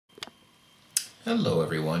Hello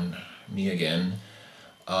everyone, me again.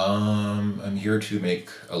 I'm here to make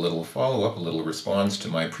a little follow-up, a little response to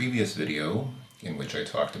my previous video in which I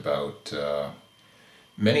talked about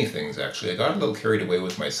many things actually. I got a little carried away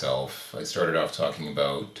with myself. I started off talking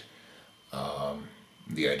about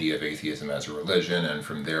the idea of atheism as a religion, and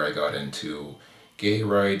from there I got into gay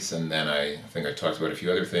rights, and then I think I talked about a few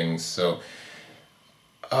other things. So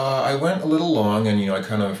I went a little long, and I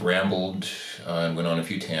kind of rambled and went on a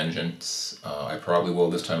few tangents. I probably will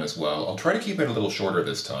this time as well. I'll try to keep it a little shorter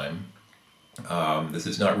this time. This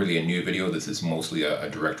is not really a new video. This is mostly a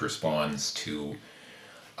direct response to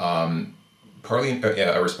partly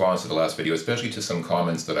a response to the last video, especially to some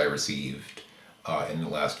comments that I received in the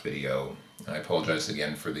last video. I apologize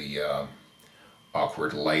again for the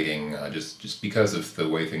awkward lighting. Just because of the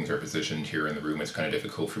way things are positioned here in the room, it's kind of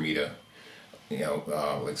difficult for me to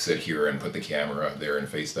like sit here and put the camera there and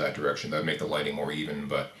face that direction. That'd make the lighting more even,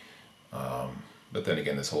 but then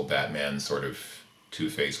again, this whole Batman sort of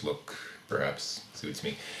two-faced look perhaps suits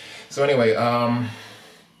me. So anyway,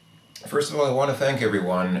 first of all, I want to thank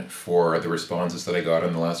everyone for the responses that I got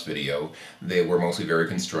in the last video. They were mostly very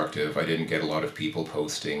constructive. I didn't get a lot of people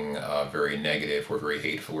posting very negative or very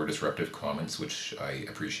hateful or disruptive comments, which I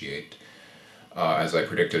appreciate. As I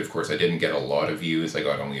predicted, of course, I didn't get a lot of views. I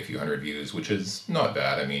got only a few hundred views, which is not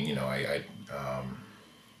bad. I mean,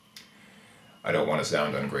 I don't want to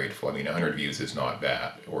sound ungrateful. I mean, 100 views is not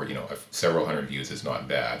bad, or several hundred views is not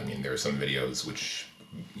bad. I mean, there are some videos which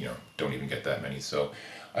don't even get that many. So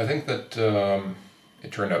I think that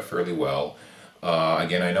it turned out fairly well.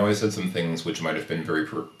 Again, I know I said some things which might have been very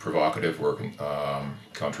provocative or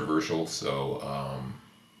controversial. So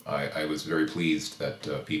I was very pleased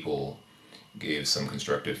that people gave some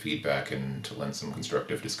constructive feedback and to lend some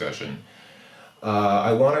constructive discussion.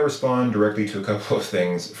 I want to respond directly to a couple of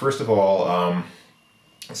things. First of all,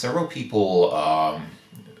 several people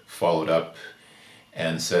followed up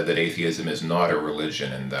and said that atheism is not a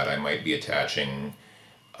religion and that I might be attaching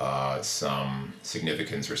some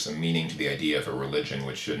significance or some meaning to the idea of a religion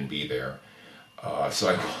which shouldn't be there.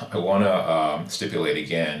 So I want to stipulate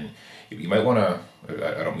again, you might want to,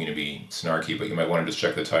 I don't mean to be snarky, but you might want to just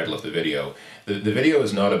check the title of the video. The video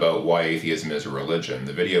is not about why atheism is a religion.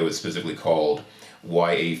 The video is specifically called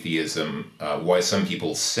why atheism, why some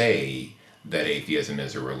people say that atheism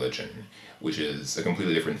is a religion, which is a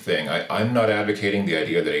completely different thing. I'm not advocating the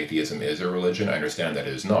idea that atheism is a religion. I understand that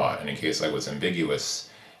it is not, and in case I was ambiguous,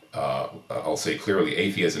 I'll say clearly,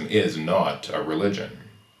 atheism is not a religion.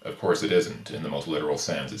 Of course it isn't, in the most literal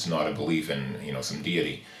sense. It's not a belief in, some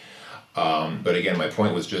deity. But again, my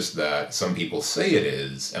point was just that some people say it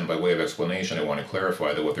is, and by way of explanation, I want to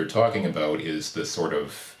clarify that what they're talking about is the sort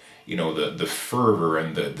of, the fervor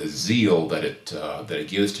and the zeal that it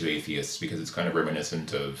gives to atheists, because it's kind of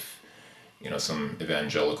reminiscent of, some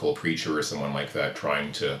evangelical preacher or someone like that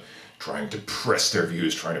trying to press their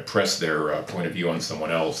views, trying to press their point of view on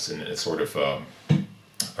someone else in a sort of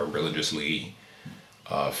a religiously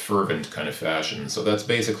fervent kind of fashion. So that's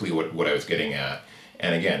basically what I was getting at.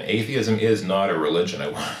 And again, atheism is not a religion. I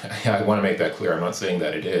want to make that clear. I'm not saying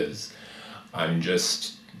that it is. I'm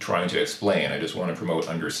just trying to explain. I just want to promote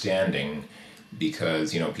understanding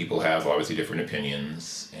because, people have obviously different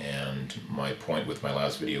opinions. And my point with my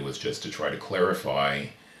last video was just to try to clarify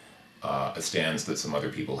a stance that some other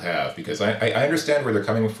people have. Because I understand where they're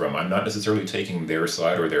coming from. I'm not necessarily taking their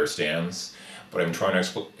side or their stance, but I'm trying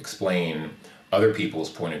to explain other people's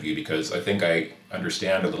point of view because I think I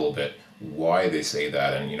understand a little bit why they say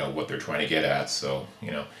that and what they're trying to get at. So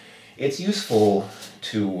it's useful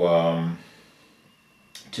to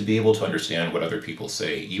be able to understand what other people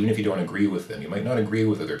say, even if you don't agree with them. You might not agree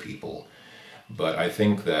with other people, but I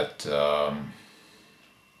think that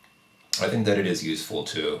it is useful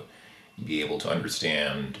to be able to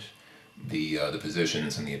understand the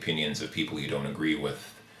positions and the opinions of people you don't agree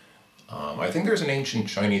with. I think there's an ancient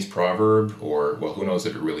Chinese proverb, or well, who knows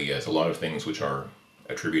if it really is. A lot of things which are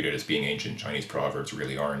attributed as being ancient Chinese proverbs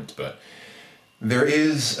really aren't, but there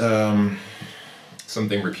is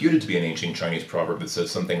something reputed to be an ancient Chinese proverb that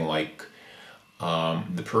says something like,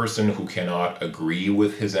 the person who cannot agree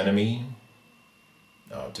with his enemy,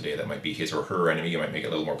 today that might be his or her enemy, you might make it a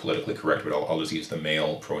little more politically correct, but I'll just use the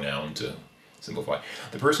male pronoun to simplify.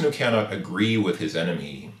 The person who cannot agree with his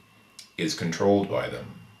enemy is controlled by them.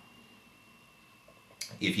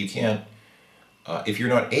 If you can't if you're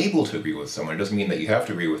not able to agree with someone, it doesn't mean that you have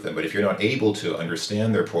to agree with them, but if you're not able to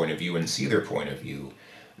understand their point of view and see their point of view,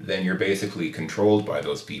 then you're basically controlled by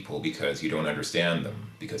those people because you don't understand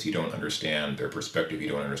them, because you don't understand their perspective, you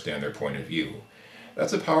don't understand their point of view.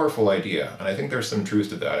 That's a powerful idea, and I think there's some truth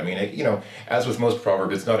to that. I mean, as with most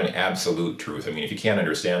proverbs, it's not an absolute truth. I mean, if you can't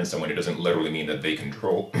understand someone, it doesn't literally mean that they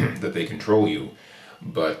control that they control you,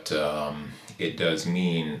 but it does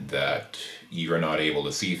mean that you're not able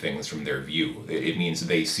to see things from their view. It means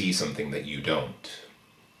they see something that you don't.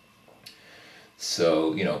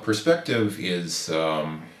 So, perspective is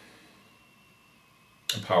a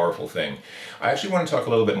powerful thing. I actually want to talk a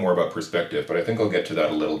little bit more about perspective, but I think I'll get to that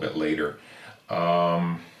a little bit later.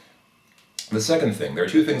 The second thing, there are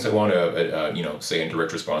two things I want to, say in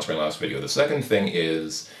direct response to my last video. The second thing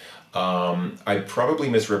is, I probably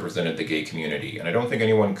misrepresented the gay community, and I don't think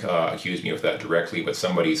anyone accused me of that directly, but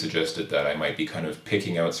somebody suggested that I might be kind of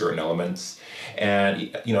picking out certain elements.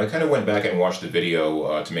 And, I kind of went back and watched the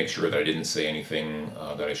video to make sure that I didn't say anything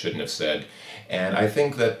that I shouldn't have said. And I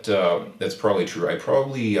think that that's probably true. I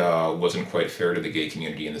probably wasn't quite fair to the gay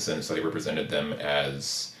community in the sense that I represented them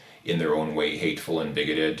as, in their own way, hateful and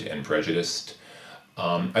bigoted and prejudiced.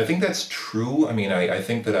 I think that's true. I mean, I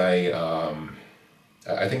think that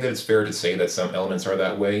I think that it's fair to say that some elements are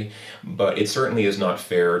that way, but it certainly is not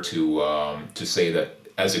fair to say that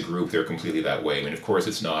as a group they're completely that way. I mean, of course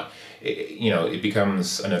it's not. It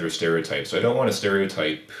becomes another stereotype. So I don't want to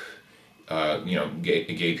stereotype,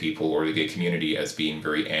 gay people or the gay community as being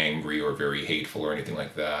very angry or very hateful or anything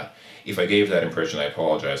like that. If I gave that impression, I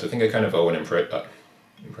apologize. I think I kind of owe an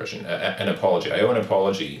apology. I owe an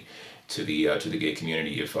apology to the gay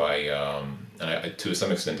community if to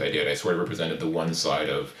some extent I did. I sort of represented the one side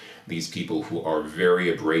of these people who are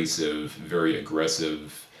very abrasive, very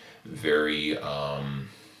aggressive, very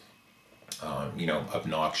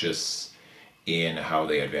obnoxious in how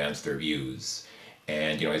they advance their views.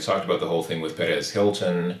 And I talked about the whole thing with Perez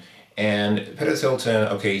Hilton. And Perez Hilton,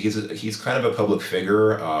 okay, he's kind of a public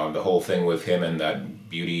figure. The whole thing with him and that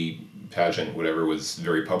beauty pageant, whatever, was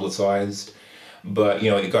very publicized. But,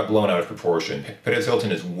 it got blown out of proportion. Perez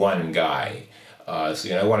Hilton is one guy.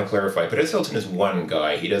 So I want to clarify, Perez Hilton is one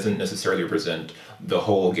guy. He doesn't necessarily represent the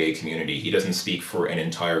whole gay community. He doesn't speak for an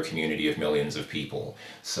entire community of millions of people.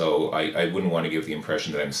 So I wouldn't want to give the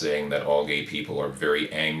impression that I'm saying that all gay people are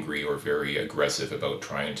very angry or very aggressive about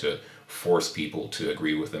trying to force people to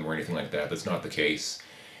agree with them or anything like that. That's not the case.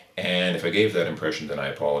 And if I gave that impression, then I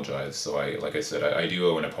apologize. So like I said, I do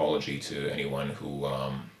owe an apology to anyone who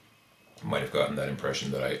might have gotten that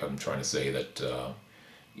impression that I'm trying to say that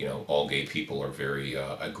all gay people are very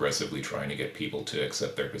aggressively trying to get people to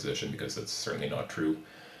accept their position, because that's certainly not true.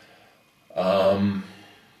 But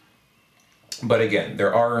again,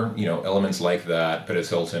 there are, elements like that. Perez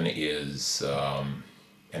Hilton is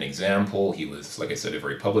an example. He was, like I said, a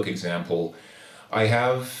very public example. I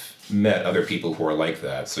have met other people who are like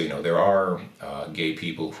that. So, there are gay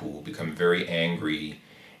people who become very angry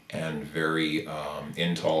and very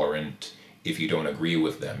intolerant if you don't agree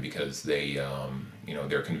with them, because they,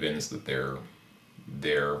 they're convinced that their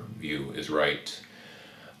view is right.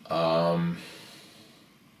 There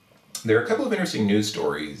are a couple of interesting news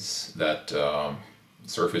stories that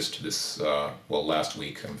surfaced this, last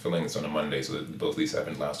week. I'm filming this on a Monday, so both of these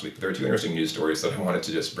happened last week. But there are two interesting news stories that I wanted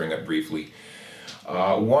to just bring up briefly.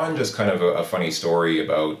 One, just kind of a funny story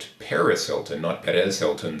about Paris Hilton, not Perez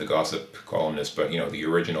Hilton, the gossip columnist, but, the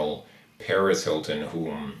original Paris Hilton,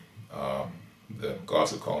 whom the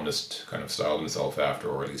gossip columnist kind of styled himself after,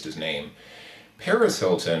 or at least his name. Paris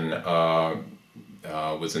Hilton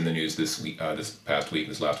was in the news this last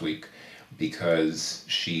week, because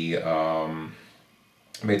she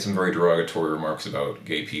made some very derogatory remarks about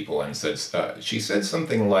gay people, and she said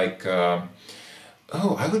something like,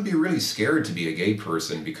 "Oh, I would be really scared to be a gay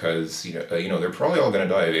person because they're probably all going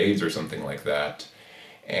to die of AIDS," or something like that.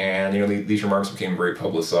 And these remarks became very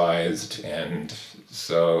publicized, and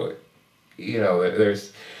so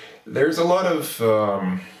there's a lot of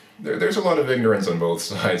there's a lot of ignorance on both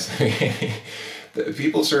sides.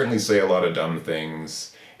 People certainly say a lot of dumb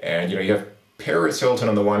things, and you have Paris Hilton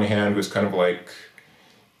on the one hand, who's kind of like,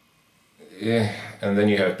 and then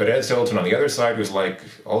you have Perez Hilton on the other side, who's like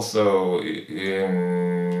also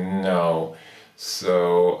no.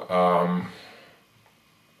 So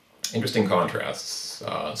interesting contrasts,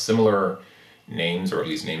 similar names, or at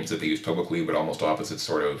least names that they use publicly, but almost opposite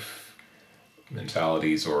sort of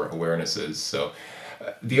mentalities or awarenesses. So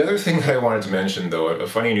the other thing that I wanted to mention, though, a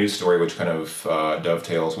funny news story which kind of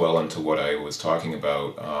dovetails well into what I was talking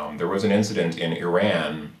about. There was an incident in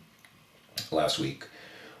Iran last week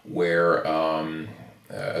where,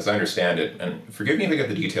 as I understand it, and forgive me if I get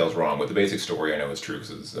the details wrong, but the basic story I know is true,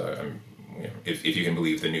 because if you can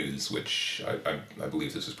believe the news, which I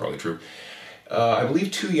believe this is probably true. I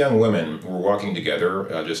believe two young women were walking together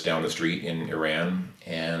just down the street in Iran,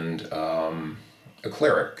 and a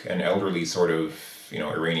cleric, an elderly sort of,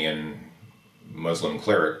 Iranian Muslim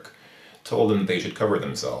cleric, told them that they should cover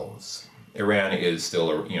themselves. Iran is still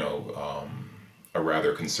a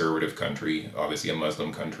rather conservative country, obviously a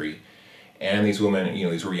Muslim country, and these women,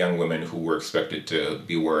 these were young women who were expected to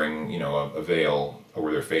be wearing, a veil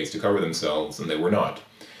over their face to cover themselves, and they were not.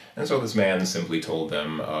 And so this man simply told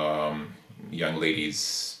them, young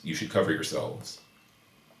ladies, you should cover yourselves.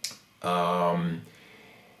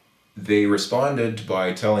 They responded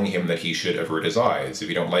by telling him that he should avert his eyes. If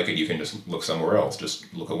you don't like it, you can just look somewhere else,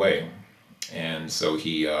 just look away. And so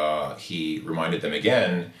he reminded them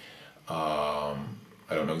again,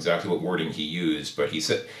 I don't know exactly what wording he used, but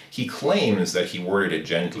he claims that he worded it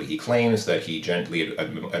gently. He claims that he gently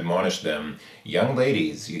admonished them, young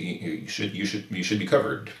ladies, you should be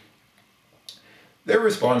covered. Their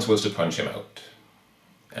response was to punch him out.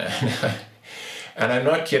 And I'm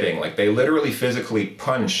not kidding, like they literally physically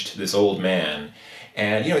punched this old man.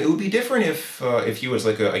 And it would be different if he was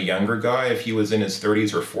like a younger guy. If he was in his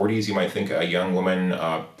 30s or 40s, you might think a young woman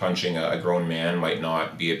punching a grown man might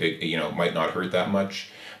not be a big, might not hurt that much.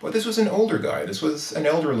 But this was an older guy. This was an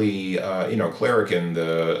elderly, cleric in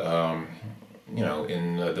the,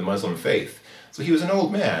 in the Muslim faith. So he was an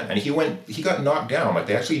old man, and he got knocked down. Like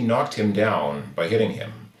they actually knocked him down by hitting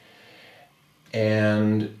him.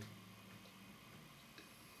 And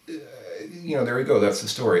there we go, that's the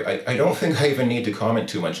story. I don't think I even need to comment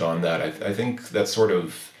too much on that. I think that sort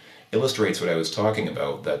of illustrates what I was talking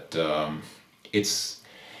about, that it's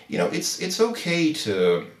okay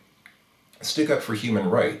to stick up for human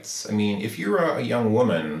rights. I mean, if you're a young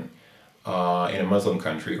woman in a Muslim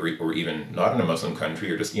country, or even not in a Muslim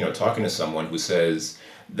country, or just, talking to someone who says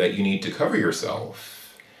that you need to cover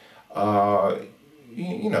yourself,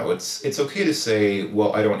 it's okay to say,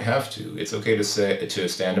 well, I don't have to. It's okay to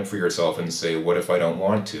stand up for yourself and say, what if I don't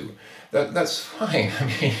want to? That's fine. I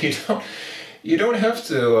mean, you don't have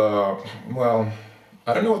to, well,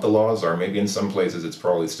 I don't know what the laws are. Maybe in some places it's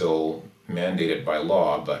probably still mandated by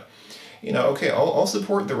law, but, okay, I'll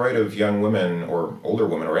support the right of young women or older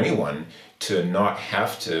women or anyone to not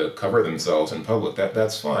have to cover themselves in public.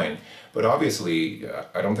 That's fine. But obviously,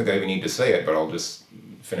 I don't think I even need to say it, but I'll just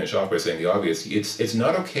finish off by saying the obvious. It's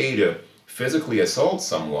not okay to physically assault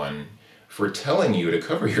someone for telling you to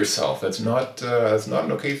cover yourself. That's not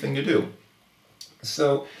an okay thing to do.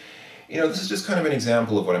 So, this is just kind of an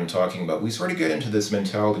example of what I'm talking about. We sort of get into this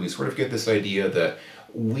mentality, we sort of get this idea that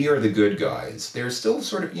we are the good guys. There's still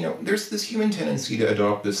sort of, there's this human tendency to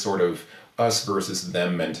adopt this sort of us versus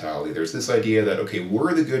them mentality. There's this idea that, okay,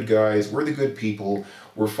 we're the good guys, we're the good people,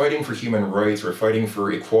 we're fighting for human rights, we're fighting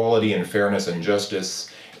for equality and fairness and justice,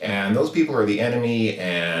 and those people are the enemy,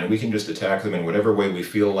 and we can just attack them in whatever way we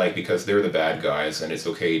feel like because they're the bad guys, and it's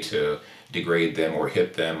okay to degrade them or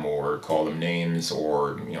hit them or call them names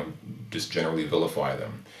or, just generally vilify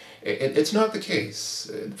them. It's not the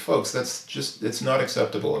case. Folks, it's not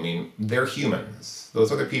acceptable. I mean, they're humans.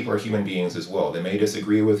 Those other people are human beings as well. They may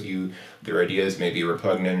disagree with you. Their ideas may be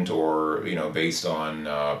repugnant or, based on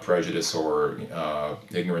prejudice or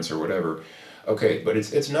ignorance or whatever. Okay, but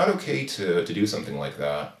it's not okay to do something like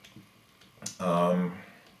that.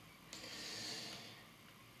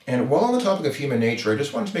 And while on the topic of human nature, I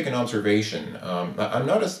just wanted to make an observation. I'm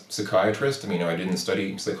not a psychiatrist. I mean, I didn't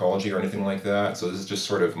study psychology or anything like that, so this is just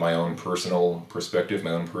sort of my own personal perspective,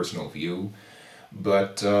 my own personal view.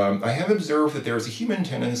 But I have observed that there's a human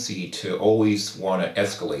tendency to always want to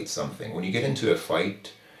escalate something. When you get into a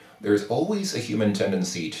fight, there's always a human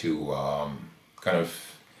tendency to kind of,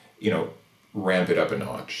 ramp it up a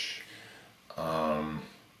notch.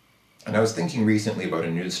 And I was thinking recently about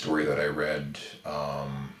a news story that I read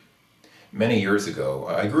many years ago.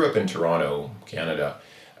 I grew up in Toronto, Canada,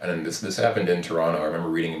 and this happened in Toronto. I remember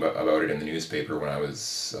reading about it in the newspaper when I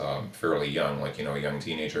was fairly young, like, a young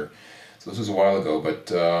teenager. So this was a while ago,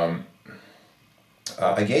 but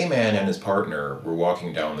a gay man and his partner were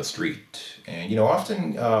walking down the street. And,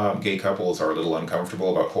 often gay couples are a little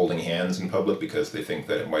uncomfortable about holding hands in public because they think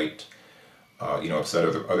that it might upset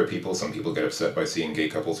other people. Some people get upset by seeing gay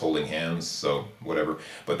couples holding hands, so whatever.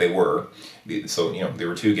 But they were. So, there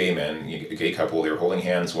were two gay men, a gay couple, they were holding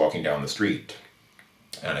hands walking down the street.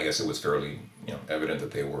 And I guess it was fairly, evident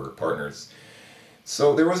that they were partners.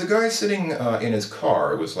 So there was a guy sitting in his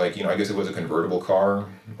car. It was like, I guess it was a convertible car,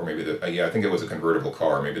 or maybe I think it was a convertible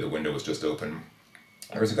car. Maybe the window was just open.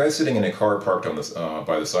 There was a guy sitting in a car parked on this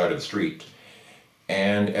by the side of the street.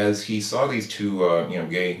 And as he saw these two,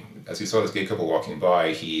 as he saw this gay couple walking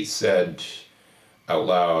by, he said out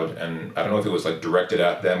loud, and I don't know if it was like directed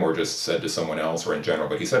at them or just said to someone else or in general,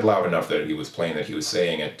 but he said loud enough that he was plain that he was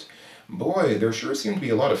saying it. Boy, there sure seem to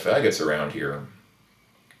be a lot of faggots around here.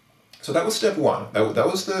 So that was step one. That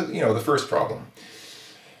was the first problem.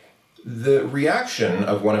 The reaction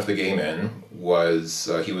of one of the gay men was,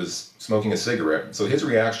 he was smoking a cigarette, so his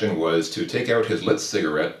reaction was to take out his lit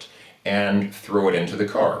cigarette and throw it into the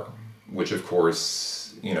car, which of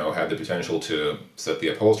course, had the potential to set the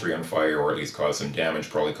upholstery on fire, or at least cause some damage,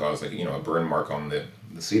 probably cause a burn mark on the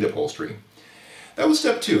seat upholstery. That was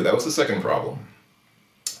step two. That was the second problem.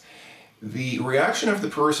 The reaction of the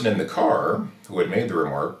person in the car who had made the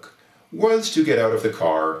remark was to get out of the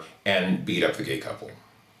car and beat up the gay couple,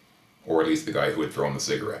 or at least the guy who had thrown the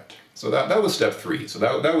cigarette. So that was step three. So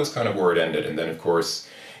that was kind of where it ended. And then, of course,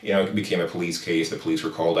 it became a police case. The police were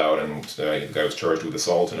called out, and the guy was charged with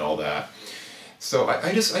assault and all that. So I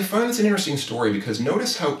find this an interesting story, because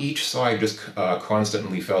notice how each side just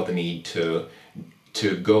constantly felt the need to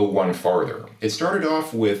go one farther. It started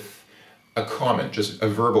off with a comment, just a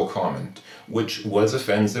verbal comment, which was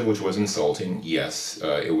offensive, which was insulting. Yes,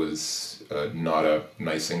 it was not a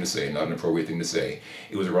nice thing to say, not an appropriate thing to say.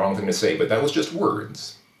 It was a wrong thing to say, but that was just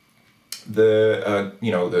words. The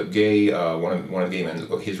gay, one of the gay men,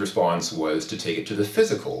 his response was to take it to the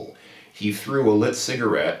physical. He threw a lit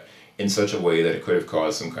cigarette in such a way that it could have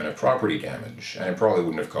caused some kind of property damage, and it probably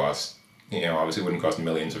wouldn't have cost, obviously wouldn't cost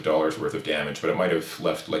millions of dollars worth of damage, but it might have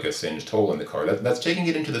left like a singed hole in the car. That's taking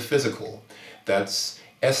it into the physical. That's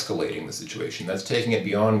escalating the situation. That's taking it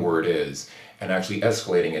beyond where it is and actually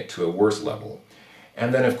escalating it to a worse level.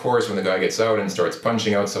 And then, of course, when the guy gets out and starts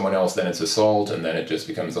punching out someone else, then it's assault, and then it just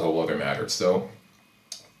becomes a whole other matter. So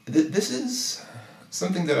this is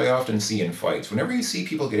something that I often see in fights. Whenever you see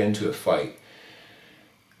people get into a fight,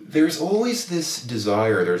 there's always this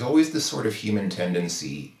desire, there's always this sort of human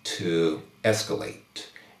tendency to escalate.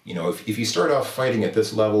 If you start off fighting at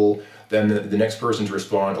this level, then the next person to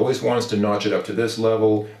respond always wants to notch it up to this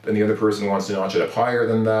level, then the other person wants to notch it up higher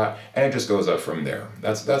than that, and it just goes up from there.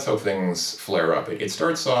 That's how things flare up. It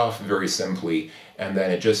starts off very simply, and then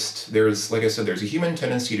like I said, there's a human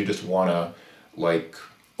tendency to just want to,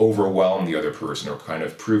 overwhelm the other person, or kind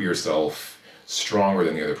of prove yourself stronger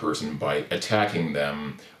than the other person by attacking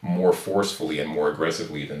them more forcefully and more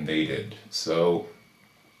aggressively than they did. So,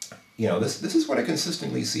 this is what I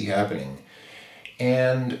consistently see happening.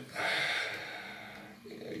 And,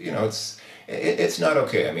 it's not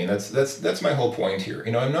okay. I mean, that's my whole point here.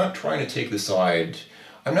 I'm not trying to take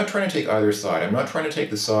I'm not trying to take either side. I'm not trying to take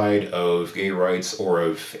the side of gay rights or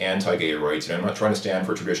of anti-gay rights, and I'm not trying to stand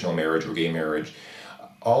for traditional marriage or gay marriage.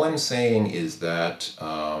 All I'm saying is that,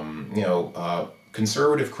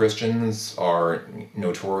 conservative Christians are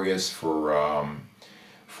notorious for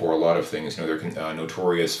a lot of things. They're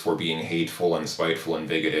notorious for being hateful and spiteful and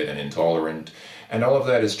bigoted and intolerant, and all of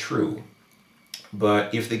that is true.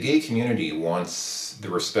 But if the gay community wants the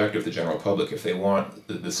respect of the general public, if they want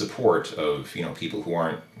the support of people who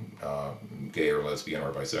aren't gay or lesbian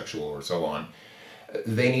or bisexual or so on,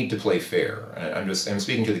 they need to play fair. I'm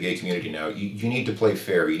speaking to the gay community now. You need to play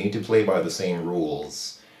fair. You need to play by the same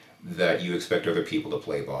rules that you expect other people to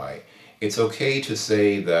play by. It's okay to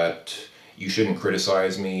say that you shouldn't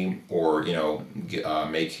criticize me or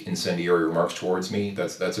make incendiary remarks towards me.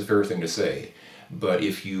 That's a fair thing to say. But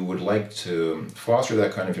if you would like to foster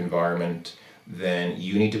that kind of environment, then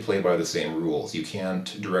you need to play by the same rules. You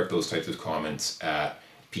can't direct those types of comments at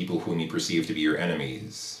people whom you perceive to be your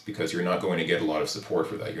enemies, because you're not going to get a lot of support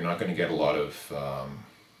for that. You're not going to get a lot of,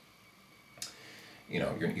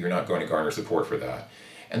 you're not going to garner support for that.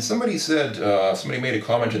 And somebody said, somebody made a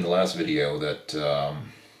comment in the last video that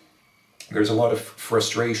there's a lot of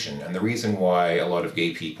frustration, and the reason why a lot of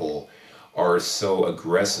gay people are so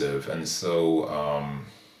aggressive and so,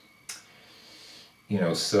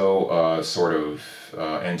 sort of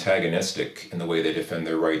antagonistic in the way they defend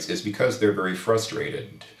their rights is because they're very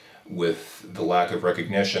frustrated with the lack of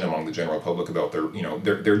recognition among the general public about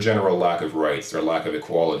their general lack of rights, their lack of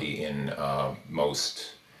equality in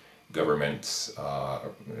most governments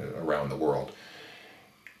around the world.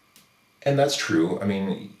 And that's true. I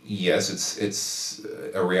mean, yes, it's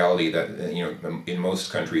a reality that in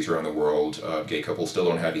most countries around the world, gay couples still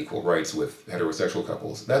don't have equal rights with heterosexual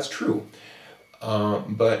couples. That's true.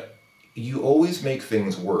 But you always make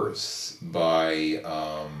things worse by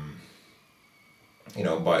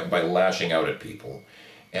by lashing out at people.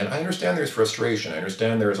 And I understand there's frustration. I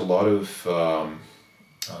understand there's a lot of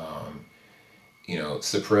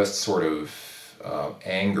suppressed sort of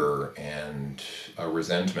anger and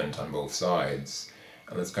resentment on both sides,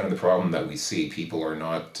 and that's kind of the problem that we see. People are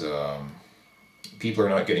not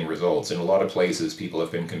getting results. In a lot of places, people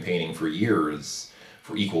have been campaigning for years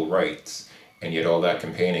for equal rights, and yet all that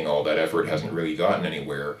campaigning, all that effort hasn't really gotten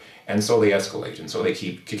anywhere, and so they escalate, and so they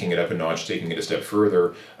keep kicking it up a notch, taking it a step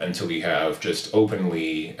further, until you have just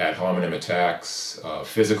openly ad hominem attacks,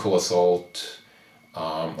 physical assault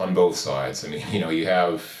on both sides. I mean, you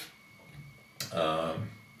have,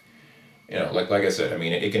 like I said, I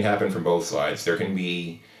mean, it can happen from both sides. There can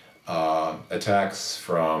be attacks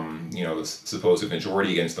from, the supposed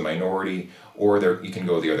majority against the minority, or you can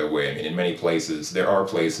go the other way. I mean, in many places, there are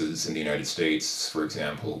places in the United States, for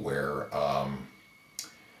example, where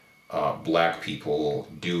black people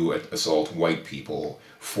do assault white people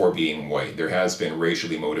for being white. There has been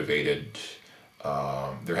racially motivated,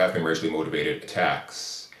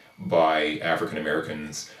 attacks by African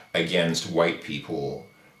Americans against white people,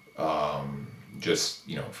 just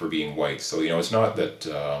for being white. So it's not that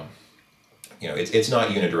it's not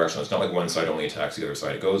unidirectional. It's not like one side only attacks the other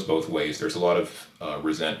side. It goes both ways. There's a lot of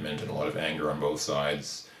resentment and a lot of anger on both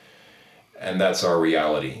sides, and that's our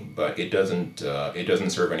reality. But it doesn't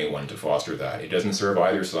serve anyone to foster that. It doesn't serve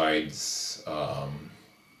either side's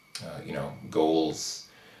goals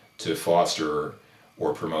to foster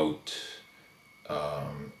or promote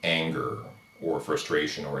anger or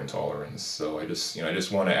frustration or intolerance. So I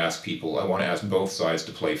just want to ask people. I want to ask both sides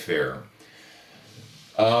to play fair.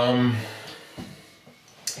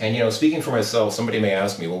 And speaking for myself, somebody may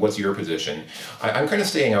ask me, well, what's your position? I'm kind of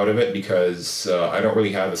staying out of it because I don't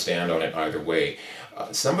really have a stand on it either way.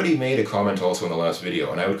 Somebody made a comment also in the last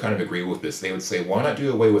video, and I would kind of agree with this. They would say, why not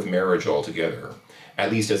do away with marriage altogether,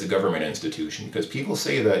 at least as a government institution? Because people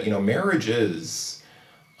say that, marriage is,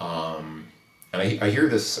 and I hear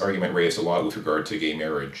this argument raised a lot with regard to gay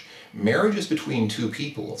marriage. Marriage is between two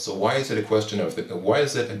people, so why is it a question of, why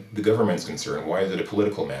is it the government's concern? Why is it a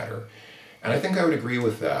political matter? And I think I would agree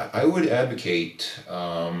with that. I would advocate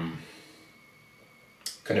kind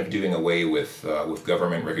of doing away with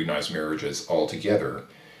government-recognized marriages altogether.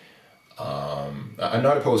 I'm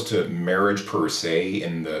not opposed to marriage per se.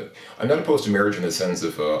 I'm not opposed to marriage in the sense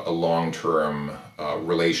of a long-term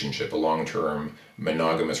relationship, a long-term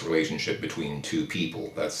monogamous relationship between two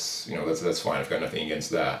people. That's fine. I've got nothing against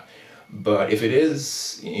that. But if it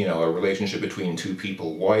is, a relationship between two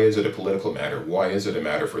people, why is it a political matter? Why is it a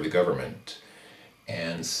matter for the government?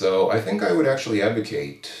 And so I think I would actually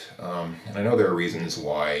advocate, and I know there are reasons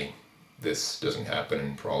why this doesn't happen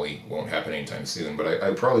and probably won't happen anytime soon, but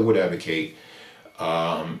I probably would advocate,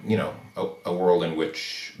 a world in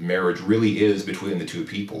which marriage really is between the two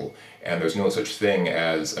people, and there's no such thing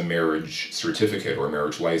as a marriage certificate or a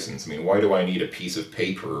marriage license. I mean, why do I need a piece of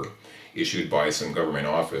paper issued by some government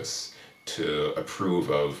office to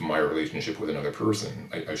approve of my relationship with another person?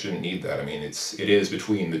 I shouldn't need that. I mean, it is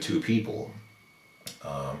between the two people.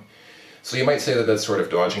 So you might say that that's sort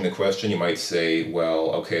of dodging the question. You might say,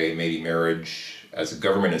 well, okay, maybe marriage as a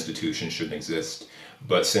government institution shouldn't exist,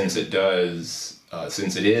 but since it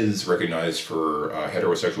is recognized for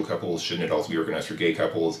heterosexual couples, shouldn't it also be recognized for gay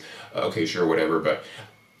couples? Okay, sure, whatever, but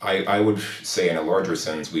I would say in a larger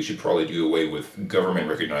sense we should probably do away with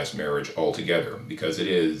government-recognized marriage altogether, because it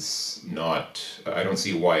is not, I don't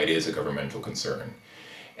see why it is a governmental concern.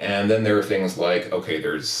 And then there are things like, okay,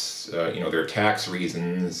 there's, there are tax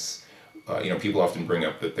reasons. People often bring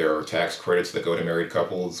up that there are tax credits that go to married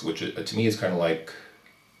couples, which to me is kind of like,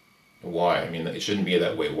 why? I mean, it shouldn't be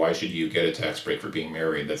that way. Why should you get a tax break for being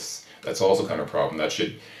married? That's also kind of a problem.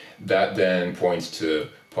 That then points to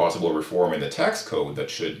possible reform in the tax code that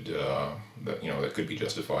could be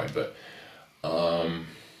justified. But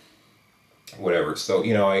whatever. So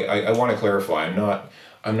I want to clarify.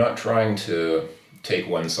 I'm not trying to take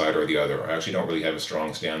one side or the other. I actually don't really have a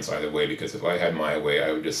strong stance either way, because if I had my way,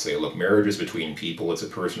 I would just say, look, marriage is between people. It's a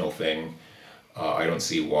personal thing. I don't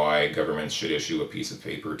see why governments should issue a piece of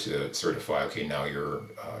paper to certify, okay, now you're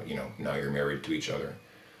married to each other.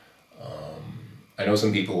 I know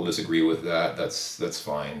some people will disagree with that. That's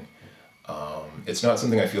fine. It's not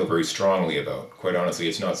something I feel very strongly about. Quite honestly,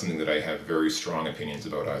 it's not something that I have very strong opinions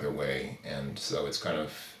about either way. And so it's kind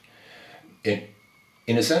of,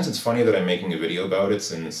 in a sense, it's funny that I'm making a video about it,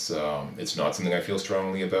 since it's not something I feel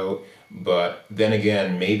strongly about. But then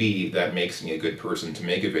again, maybe that makes me a good person to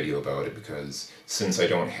make a video about it, because since I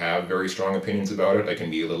don't have very strong opinions about it, I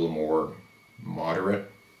can be a little more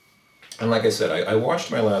moderate. And like I said, I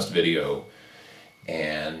watched my last video,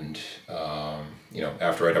 and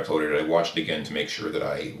after I'd uploaded it, I watched it again to make sure that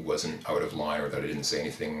I wasn't out of line, or that I didn't say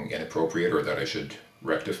anything inappropriate, or that I should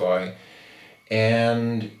rectify.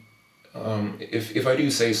 And if I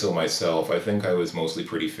do say so myself, I think I was mostly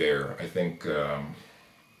pretty fair. I think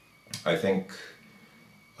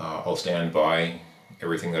I'll stand by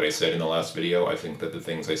everything that I said in the last video. I think that the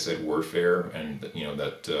things I said were fair, and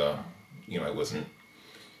that I wasn't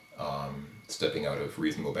stepping out of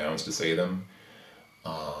reasonable bounds to say them.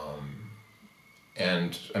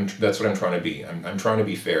 And that's what I'm trying to be. I'm trying to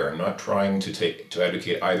be fair. I'm not trying to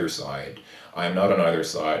advocate either side. I'm not on either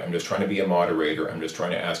side. I'm just trying to be a moderator. I'm just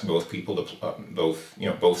trying to ask both people to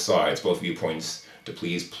both sides, both viewpoints, to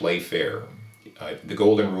please play fair. The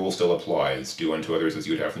golden rule still applies. Do unto others as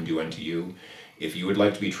you would have them do unto you. If you would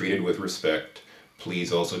like to be treated with respect,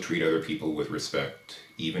 please also treat other people with respect,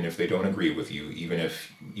 even if they don't agree with you, even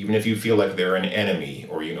if you feel like they're an enemy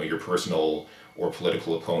or your personal or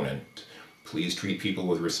political opponent. Please treat people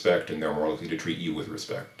with respect, and they're more likely to treat you with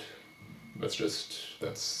respect.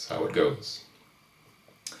 That's how it goes.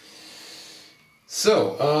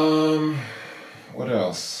 So, what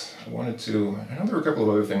else? I know there were a couple of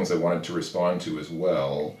other things I wanted to respond to as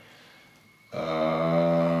well.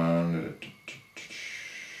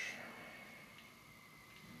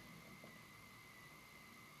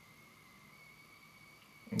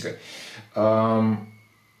 Okay.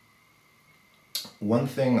 One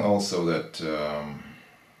thing also that, a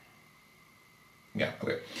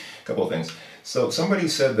couple of things. So somebody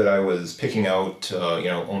said that I was picking out,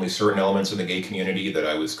 only certain elements of the gay community, that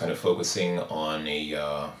I was kind of focusing on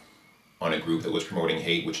a group that was promoting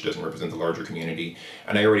hate, which doesn't represent the larger community.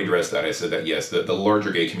 And I already addressed that. I said that, yes, the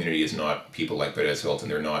larger gay community is not people like Perez Hilton.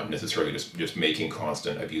 They're not necessarily just making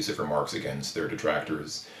constant abusive remarks against their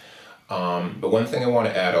detractors. But one thing I want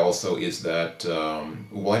to add also is that,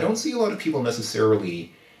 I don't see a lot of people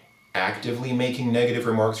necessarily actively making negative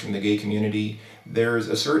remarks from the gay community. There's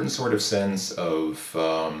a certain sort of sense of,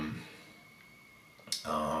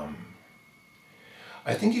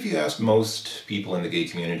 I think if you asked most people in the gay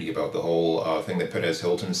community about the whole thing that Perez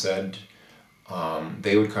Hilton said,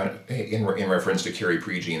 they would kind of, in reference to Carrie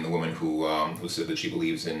Prejean, the woman who said that she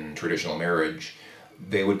believes in traditional marriage,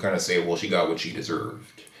 they would kind of say, well, she got what she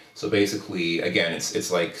deserved. So basically, again,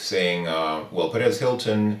 it's like saying, Perez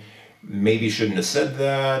Hilton maybe shouldn't have said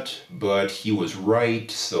that, but he was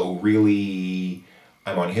right, so really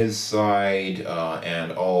I'm on his side,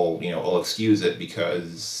 and I'll excuse it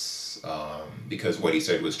because what he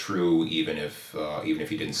said was true, even if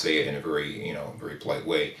he didn't say it in a very polite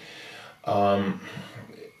way.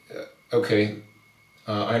 Okay,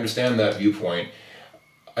 I understand that viewpoint.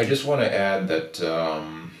 I just want to add that.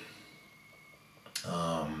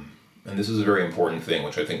 And this is a very important thing,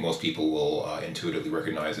 which I think most people will intuitively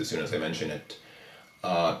recognize as soon as I mention it.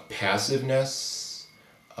 Passiveness,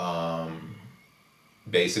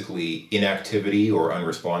 basically inactivity or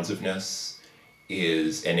unresponsiveness,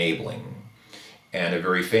 is enabling. And a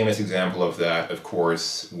very famous example of that, of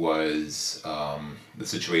course, was the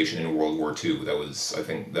situation in World War II.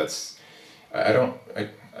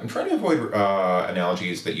 I'm trying to avoid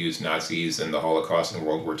analogies that use Nazis and the Holocaust and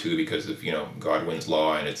World War II because of, Godwin's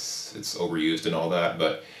law and it's overused and all that.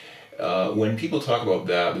 But when people talk about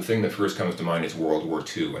that, the thing that first comes to mind is World War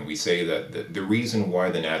II. And we say that the reason why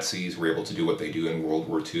the Nazis were able to do what they do in World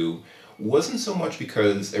War II wasn't so much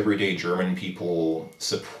because everyday German people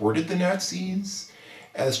supported the Nazis,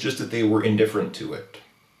 as just that they were indifferent to it.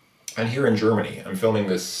 And here in Germany, I'm filming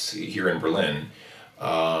this here in Berlin,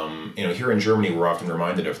 here in Germany, we're often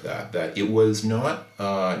reminded of that it was not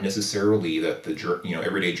necessarily that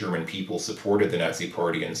everyday German people supported the Nazi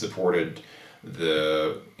Party and supported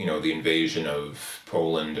the invasion of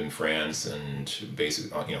Poland and France and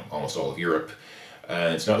basically, almost all of Europe.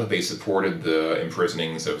 And it's not that they supported the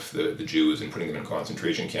imprisonings of the Jews and putting them in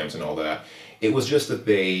concentration camps and all that. It was just that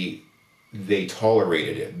they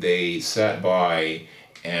tolerated it. They sat by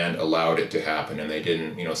and allowed it to happen, and they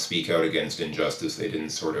didn't, speak out against injustice. They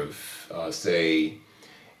didn't sort of say,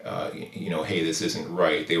 hey, this isn't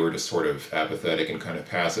right. They were just sort of apathetic and kind of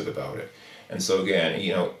passive about it. And so again,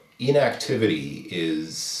 inactivity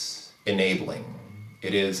is enabling.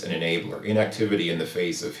 It is an enabler. Inactivity in the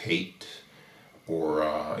face of hate or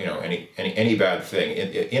any bad thing.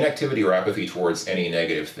 Inactivity or apathy towards any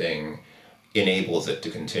negative thing enables it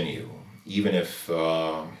to continue, even if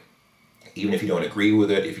you don't agree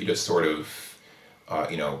with it. If you just sort of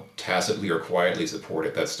tacitly or quietly support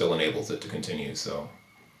it, that still enables it to continue. So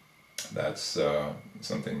that's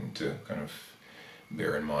something to kind of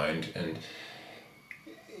bear in mind. And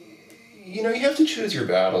you have to choose your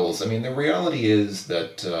battles. I mean, the reality is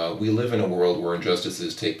that we live in a world where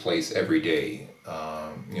injustices take place every day.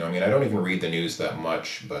 I don't even read the news that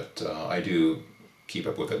much, but I do keep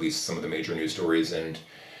up with at least some of the major news stories, and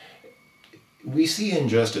we see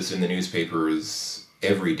injustice in the newspapers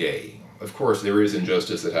every day. Of course, there is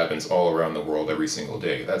injustice that happens all around the world every single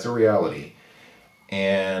day. That's a reality.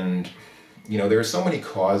 And you know, there are so many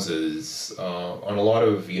causes on a lot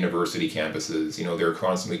of university campuses. You know, there are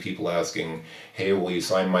constantly people asking, hey, will you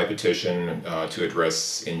sign my petition to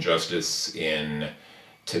address injustice in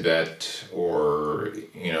Tibet or,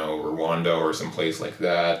 you know, Rwanda or someplace like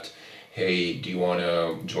that? Hey, do you want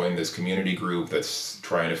to join this community group that's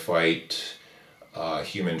trying to fight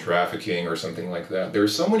human trafficking or something like that?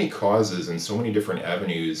 There's so many causes and so many different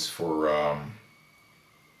avenues for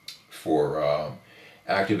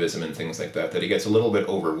activism and things like that, that it gets a little bit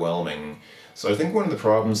overwhelming. So I think one of the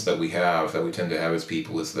problems that we tend to have as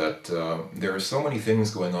people, is that there are so many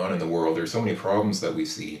things going on in the world, there's so many problems that we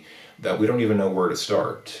see, that we don't even know where to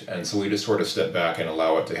start. And so we just sort of step back and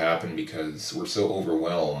allow it to happen because we're so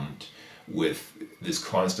overwhelmed with this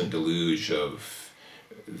constant deluge of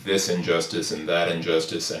this injustice and that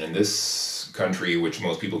injustice. And in this country, which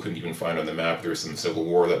most people couldn't even find on the map, there's some civil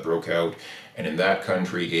war that broke out. And in that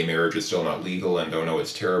country, gay marriage is still not legal, and oh no,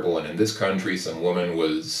 it's terrible. And in this country, some woman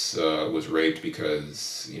was raped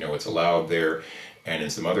because, you know, it's allowed there. And in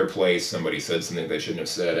some other place, somebody said something they shouldn't have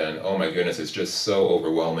said. And oh my goodness, it's just so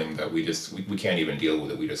overwhelming that we can't even deal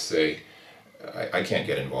with it. We just say, I can't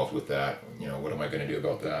get involved with that. You know, what am I going to do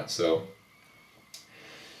about that? So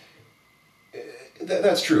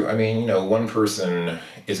that's true. I mean, you know, one person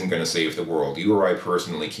isn't going to save the world. You or I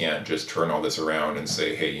personally can't just turn all this around and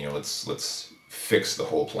say, hey, you know, let's fix the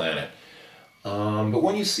whole planet. But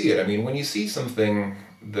when you see it, I mean, when you see something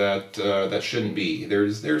that that shouldn't be,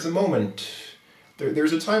 there's a moment,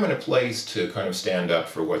 there's a time and a place to kind of stand up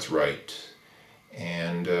for what's right.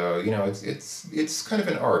 And you know, it's kind of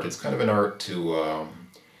an art. It's kind of an art to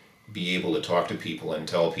be able to talk to people and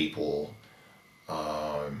tell people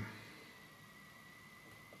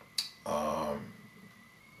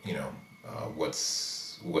you know,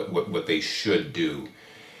 what they should do.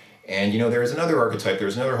 And you know, there's another archetype,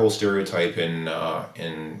 there's another whole stereotype in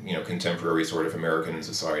you know, contemporary sort of American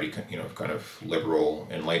society, you know, kind of liberal,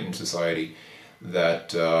 enlightened society,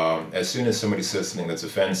 that as soon as somebody says something that's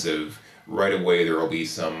offensive, right away there will be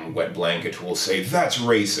some wet blanket who will say, that's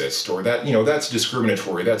racist, or that, you know, that's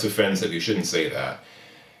discriminatory, that's offensive, you shouldn't say that.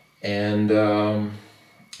 And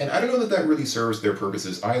I don't know that that really serves their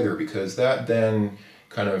purposes either, because that then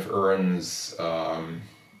kind of earns,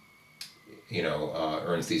 you know,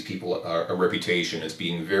 earns these people a reputation as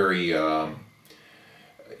being very, you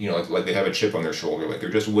know, like they have a chip on their shoulder, like they're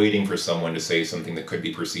just waiting for someone to say something that could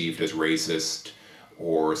be perceived as racist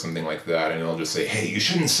or something like that, and they'll just say, hey, you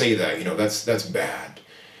shouldn't say that, you know, that's bad.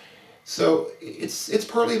 So it's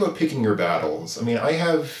partly about picking your battles. I mean, I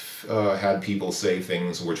have had people say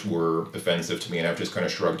things which were offensive to me, and I've just kind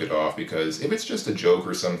of shrugged it off, because if it's just a joke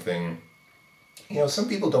or something, you know, some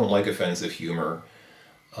people don't like offensive humor.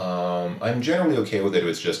 I'm generally okay with it if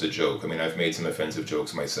it's just a joke. I mean, I've made some offensive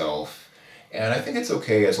jokes myself, and I think it's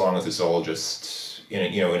okay as long as it's all just in a,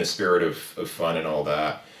 you know, in a spirit of fun and all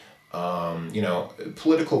that. You know,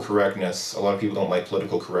 political correctness, a lot of people don't like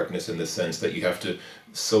political correctness in the sense that you have to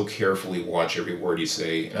so carefully watch every word you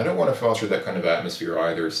say, and I don't want to foster that kind of atmosphere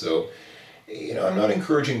either. So, you know, I'm not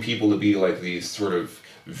encouraging people to be like these sort of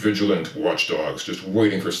vigilant watchdogs, just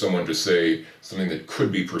waiting for someone to say something that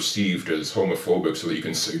could be perceived as homophobic so that you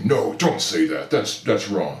can say, no, don't say that, that's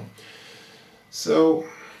wrong. So,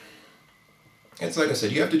 it's like I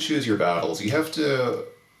said, you have to choose your battles. You have to,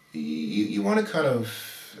 you want to kind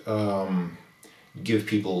of give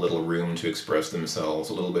people a little room to express themselves,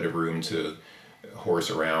 a little bit of room to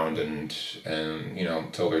horse around and you know,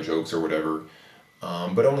 tell their jokes or whatever,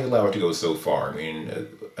 but only allow it to go so far. I mean,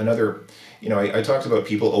 another, you know, I talked about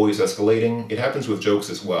people always escalating. It happens with jokes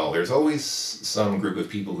as well. There's always some group of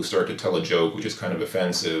people who start to tell a joke which is kind of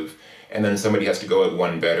offensive, and then somebody has to go at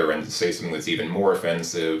one better and say something that's even more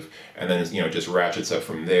offensive, and then, you know, just ratchets up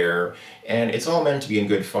from there. And it's all meant to be in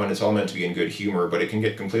good fun, it's all meant to be in good humor, but it can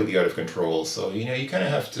get completely out of control. So, you know, you kind of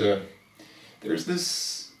have to, there's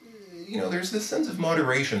this, you know, there's this sense of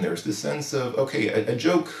moderation, there's this sense of, okay, a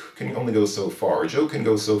joke can only go so far. A joke can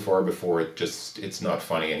go so far before it's not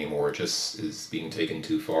funny anymore, it just is being taken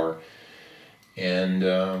too far. And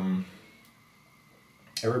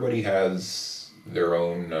everybody has their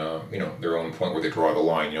own, you know, their own point where they draw the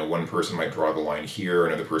line. You know, one person might draw the line here,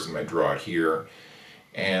 another person might draw it here.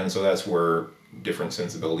 And so that's where different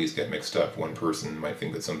sensibilities get mixed up. One person might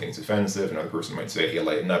think that something's offensive, another person might say, hey,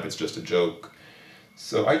 lighten up, it's just a joke.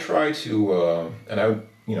 So I try to, and I,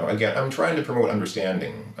 you know, again, I'm trying to promote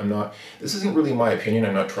understanding. I'm not, this isn't really my opinion,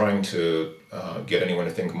 I'm not trying to get anyone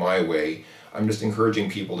to think my way. I'm just encouraging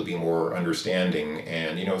people to be more understanding.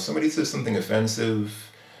 And, you know, if somebody says something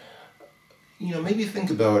offensive, maybe think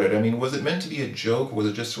about it. I mean, was it meant to be a joke? Was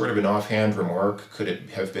it just sort of an offhand remark? Could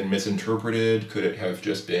it have been misinterpreted? Could it have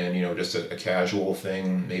just been, just a casual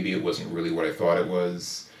thing? Maybe it wasn't really what I thought it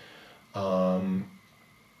was. And,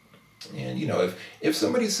 if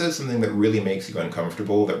somebody says something that really makes you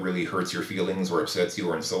uncomfortable, that really hurts your feelings or upsets you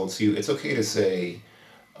or insults you, it's okay to say,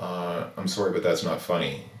 I'm sorry, but that's not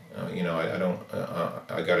funny. I don't,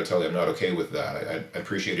 I gotta tell you, I'm not okay with that. I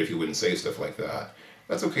appreciate it if you wouldn't say stuff like that.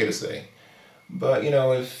 That's okay to say. But,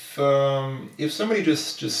 if somebody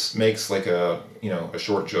just makes like a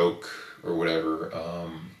short joke or whatever,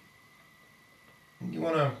 you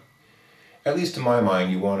want to, at least to my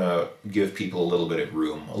mind, you want to give people a little bit of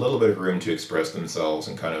room to express themselves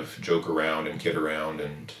and kind of joke around and kid around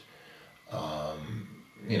and,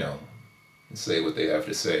 say what they have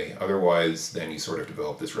to say. Otherwise, then you sort of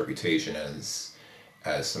develop this reputation as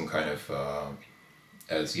some kind of,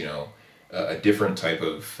 a different type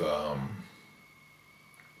of,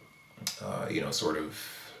 sort of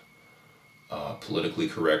politically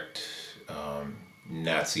correct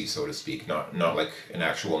Nazi, so to speak. Not like an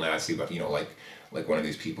actual Nazi, but like one of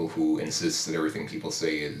these people who insists that everything people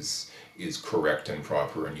say is correct and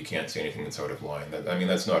proper, and you can't say anything that's out of line.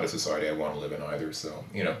 That's not a society I want to live in either. So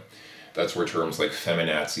that's where terms like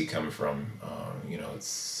feminazi come from.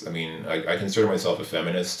 I consider myself a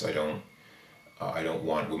feminist. I don't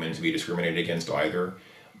want women to be discriminated against either,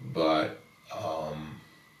 but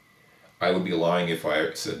I would be lying if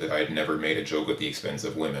I said that I'd never made a joke at the expense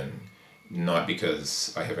of women. Not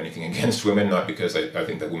because I have anything against women, not because I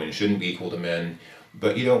think that women shouldn't be equal to men,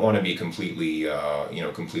 but you don't want to be completely,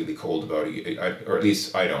 completely cold about it, or at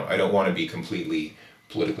least I don't. I don't want to be completely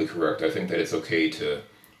politically correct. I think that it's okay to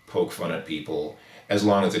poke fun at people, as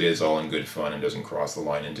long as it is all in good fun and doesn't cross the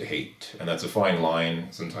line into hate. And that's a fine line.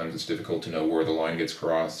 Sometimes it's difficult to know where the line gets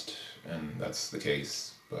crossed, and that's the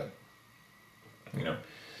case. But,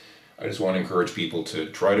 I just want to encourage people to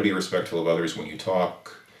try to be respectful of others when you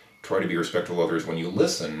talk, try to be respectful of others when you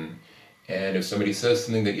listen, and if somebody says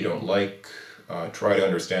something that you don't like, try to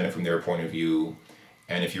understand it from their point of view.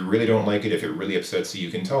 And if you really don't like it, if it really upsets you,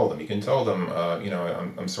 you can tell them. You can tell them,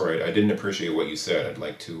 I'm sorry, I didn't appreciate what you said. I'd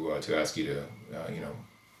like to ask you to,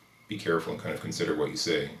 be careful and kind of consider what you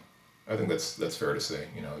say. I think that's fair to say.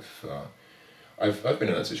 If I've been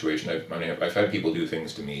in that situation. I've had people do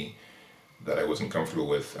things to me that I wasn't comfortable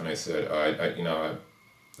with, and I said, I'm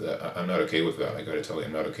not okay with that. I got to tell you,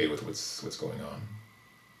 I'm not okay with what's going on.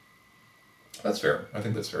 That's fair. I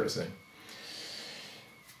think that's fair to say.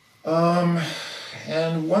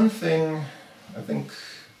 And one thing, I think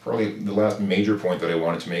probably the last major point that I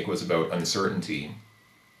wanted to make was about uncertainty.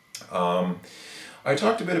 I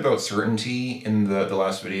talked a bit about certainty in the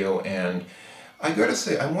last video, and I gotta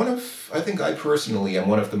say, I think I personally am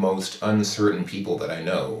one of the most uncertain people that I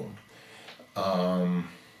know.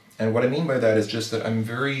 And what I mean by that is just that I'm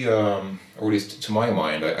very, or at least to my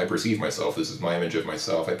mind, I perceive myself, this is my image of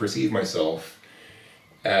myself, I perceive myself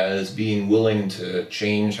as being willing to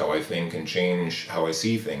change how I think and change how I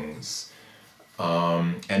see things,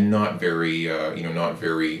 and not very, not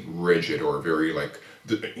very rigid or very like,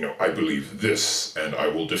 I believe this and I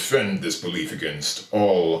will defend this belief against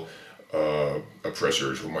all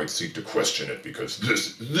oppressors who might seek to question it because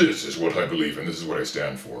this is what I believe and this is what I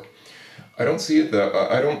stand for. I don't see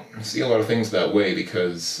a lot of things that way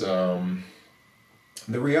because the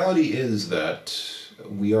reality is that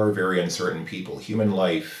we are very uncertain people. Human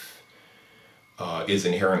life is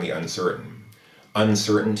inherently uncertain.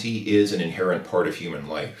 Uncertainty is an inherent part of human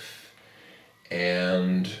life.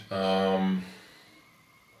 And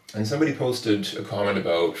somebody posted a comment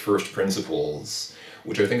about first principles,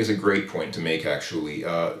 which I think is a great point to make, actually.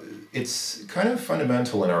 It's kind of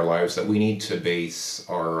fundamental in our lives that we need to base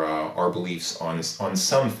our beliefs on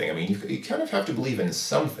something. I mean, you kind of have to believe in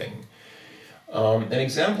something. An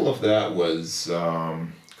example of that was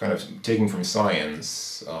kind of taken from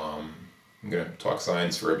science. I'm going to talk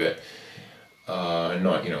science for a bit.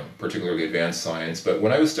 Not, particularly advanced science, but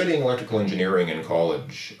when I was studying electrical engineering in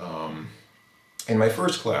college, in my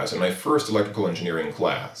first electrical engineering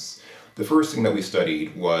class, the first thing that we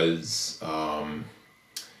studied was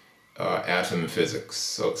atom physics.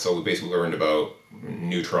 So we basically learned about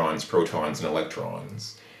neutrons, protons, and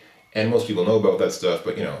electrons. And most people know about that stuff,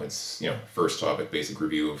 but it's, first topic, basic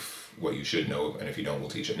review of what you should know, and if you don't, we'll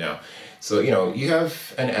teach it now. So, you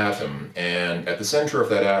have an atom, and at the center of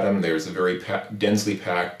that atom, there's a very densely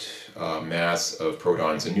packed mass of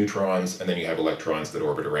protons and neutrons, and then you have electrons that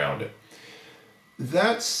orbit around it.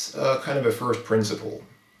 That's kind of a first principle.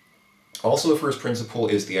 Also, a first principle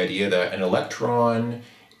is the idea that an electron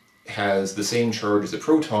has the same charge as a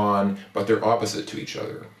proton, but they're opposite to each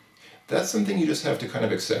other. that's something you just have to kind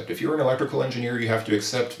of accept. If you're an electrical engineer, you have to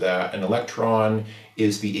accept that an electron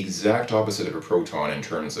is the exact opposite of a proton in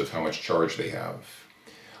terms of how much charge they have.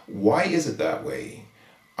 Why is it that way?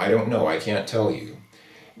 I don't know, I can't tell you.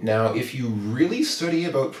 Now, if you really study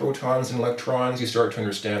about protons and electrons, you start to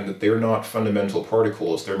understand that they're not fundamental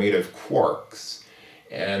particles, they're made of quarks.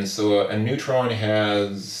 And so a neutron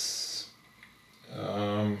has,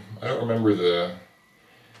 I don't remember the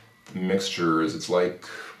mixtures, it's like,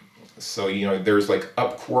 so there's like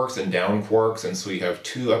up quarks and down quarks, and so you have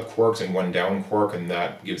 2 up quarks and 1 down quark, and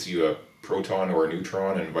that gives you a proton or a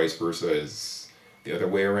neutron, and vice versa is the other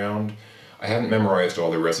way around. I haven't memorized all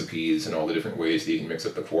the recipes and all the different ways that you can mix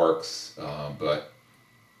up the quarks, but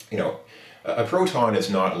a proton is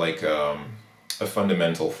not like a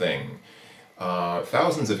fundamental thing.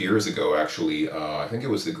 Thousands of years ago, actually, I think it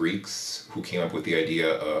was the Greeks who came up with the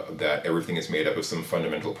idea that everything is made up of some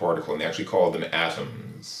fundamental particle, and they actually called them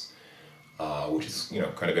atoms, which is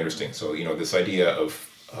kind of interesting. So this idea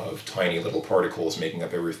of tiny little particles making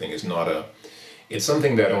up everything is not it's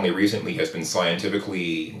something that only recently has been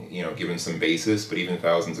scientifically, given some basis, but even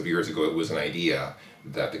thousands of years ago it was an idea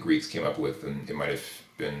that the Greeks came up with, and it might have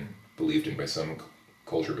been believed in by some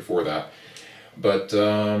culture before that. But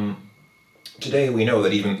today we know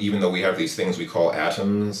that even though we have these things we call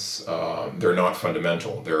atoms, they're not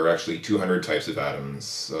fundamental. There are actually 200 types of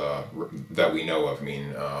atoms that we know of. I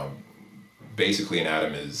mean, basically an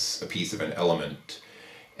atom is a piece of an element.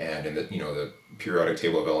 And in the periodic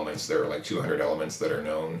table of elements, there are like 200 elements that are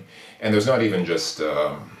known. And there's not even just,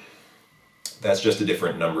 that's just the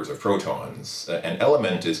different numbers of protons. An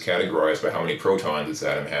element is categorized by how many protons this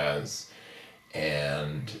atom has.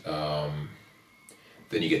 And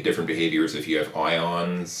then you get different behaviors if you have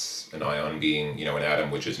ions, an ion being, an atom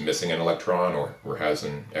which is missing an electron or has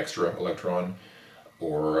an extra electron,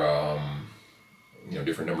 or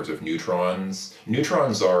different numbers of neutrons.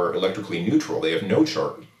 Neutrons are electrically neutral. They have no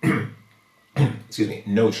charge. Excuse me,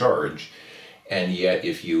 no charge. And yet,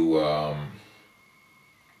 if you,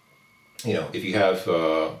 if you have,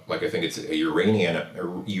 like I think it's a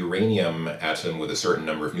uranium atom with a certain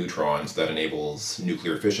number of neutrons, that enables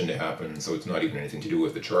nuclear fission to happen. So it's not even anything to do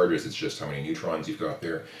with the charges. It's just how many neutrons you've got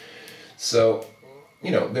there. So,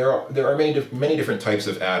 there are many different types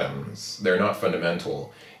of atoms. They're not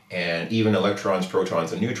fundamental. And even electrons,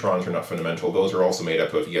 protons, and neutrons are not fundamental. Those are also made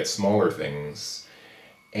up of yet smaller things.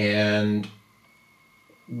 And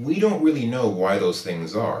we don't really know why those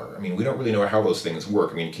things are. I mean, we don't really know how those things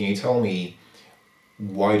work. I mean, can you tell me,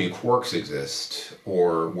 why do quarks exist?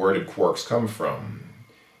 Or where did quarks come from?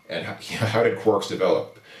 And how did quarks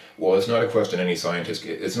develop? Well, it's not a question any scientist,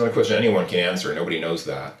 it's not a question anyone can answer. Nobody knows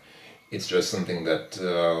that. It's just something that,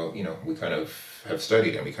 we kind of have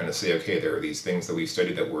studied, and we kind of say, okay, there are these things that we've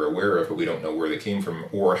studied that we're aware of, but we don't know where they came from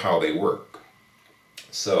or how they work.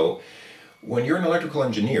 So when you're an electrical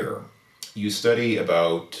engineer, you study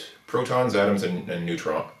about protons, atoms, and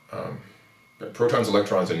protons,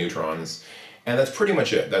 electrons, and neutrons, and that's pretty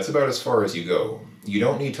much it. That's about as far as you go. You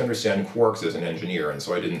don't need to understand quarks as an engineer, and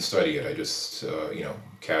so I didn't study it. I just,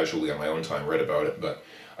 casually on my own time read about it, but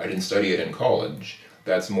I didn't study it in college.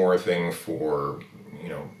 That's more a thing for,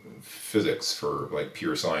 physics, for like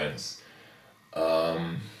pure science.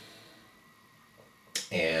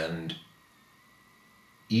 And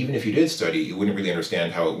even if you did study, you wouldn't really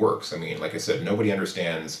understand how it works. I mean, like I said, nobody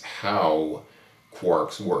understands how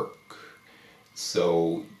quarks work.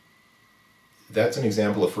 So that's an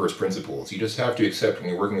example of first principles. You just have to accept, when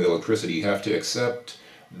you're working with electricity, you have to accept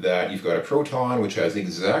that you've got a proton which has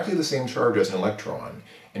exactly the same charge as an electron.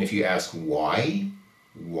 And if you ask why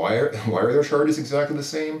are their charges exactly the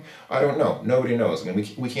same? I don't know. Nobody knows. I mean,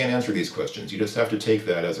 we can't answer these questions. You just have to take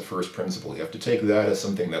that as a first principle. You have to take that as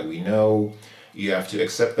something that we know. You have to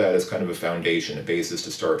accept that as kind of a foundation, a basis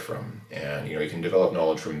to start from. And, you can develop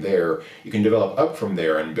knowledge from there. You can develop up from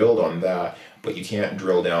there and build on that, but you can't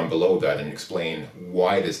drill down below that and explain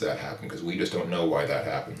why does that happen, because we just don't know why that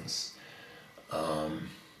happens. I'm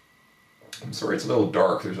sorry, it's a little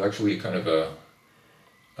dark. There's actually kind of a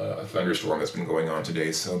thunderstorm that's been going on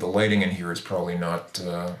today, so the lighting in here is probably not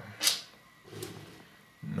the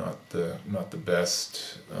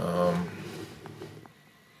best.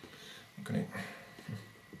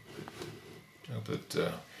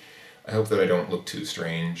 I hope that I don't look too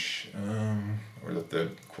strange, or that the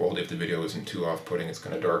quality of the video isn't too off-putting. It's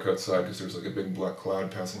kind of dark outside because there's like a big black cloud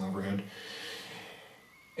passing overhead.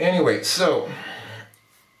 Anyway, so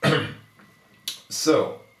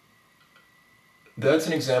that's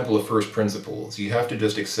an example of first principles. You have to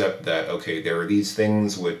just accept that, okay, there are these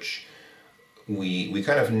things which we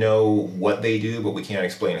kind of know what they do, but we can't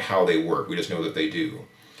explain how they work. We just know that they do.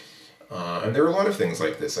 And there are a lot of things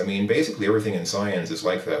like this. I mean, basically everything in science is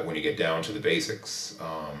like that when you get down to the basics.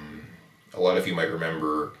 A lot of you might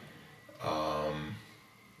remember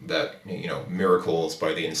that, Miracles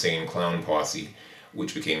by the Insane Clown Posse,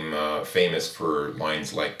 which became famous for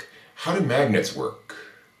lines like, "How do magnets work?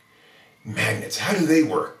 Magnets, how do they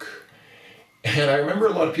work?" And I remember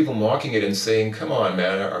a lot of people mocking it and saying, "Come on,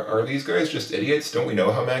 man, are these guys just idiots? Don't we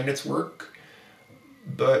know how magnets work?"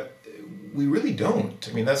 But we really don't.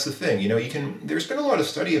 I mean, that's the thing. There's been a lot of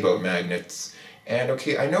study about magnets. And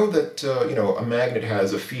okay, I know that, a magnet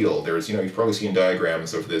has a field. You've probably seen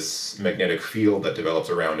diagrams of this magnetic field that develops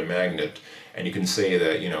around a magnet. And you can say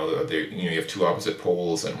that, you have two opposite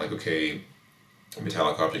poles and like, okay,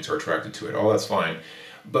 metallic objects are attracted to it. All that's fine.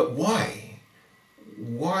 But why?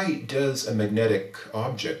 Why does a magnetic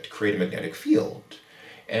object create a magnetic field?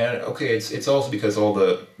 And okay, it's also because all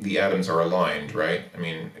the atoms are aligned, right? I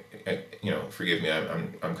mean, forgive me,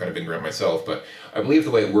 I'm kind of ignorant myself, but I believe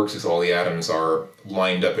the way it works is all the atoms are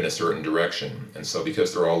lined up in a certain direction. And so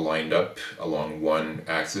because they're all lined up along one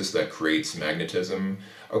axis, that creates magnetism.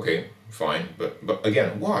 Okay, fine, but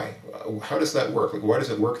again, why? How does that work? Like, why does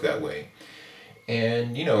it work that way?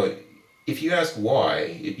 And, if you ask why,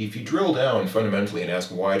 if you drill down fundamentally and ask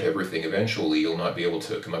why to everything, eventually you'll not be able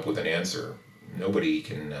to come up with an answer. Nobody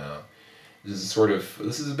can, this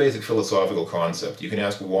is a basic philosophical concept. You can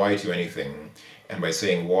ask why to anything, and by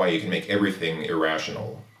saying why, you can make everything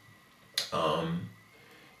irrational.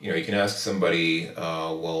 You can ask somebody,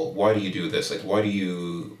 well, why do you do this? Like, why do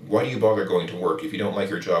you bother going to work? If you don't like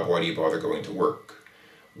your job, why do you bother going to work?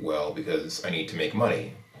 Well, because I need to make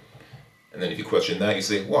money. And then if you question that, you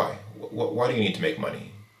say, why? Why do you need to make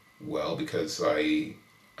money? Well, because I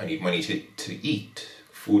need money to eat.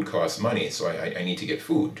 Food costs money, so I need to get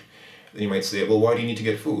food. Then you might say, well, why do you need to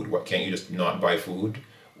get food? What, can't you just not buy food?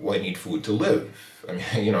 Well, I need food to live. I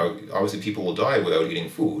mean, obviously people will die without eating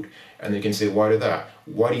food. And then you can say, why do that?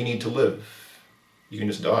 Why do you need to live? You can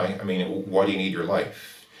just die. I mean, why do you need your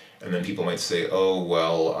life? And then people might say, oh,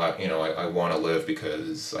 well, I want to live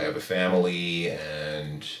because I have a family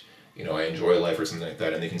and, I enjoy life or something like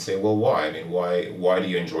that. And they can say, well, why? I mean, why do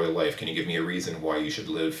you enjoy life? Can you give me a reason why you should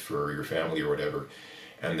live for your family or whatever?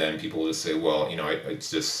 And then people will just say, well, it's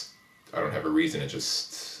just, I don't have a reason. It's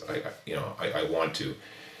just, I want to.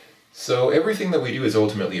 So everything that we do is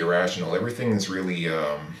ultimately irrational. Everything is really,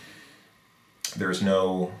 there's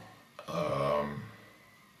no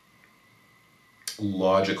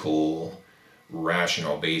logical,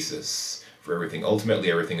 rational basis for everything. Ultimately,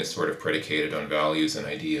 everything is sort of predicated on values and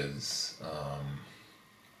ideas.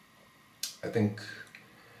 I think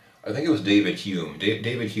it was David Hume.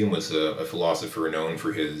 David Hume was a philosopher known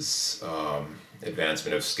for his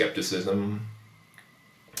advancement of skepticism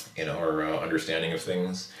in our understanding of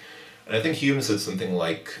things. And I think Hume said something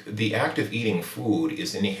like, the act of eating food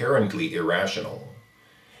is inherently irrational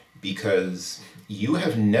because you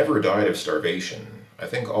have never died of starvation. I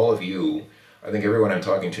think everyone I'm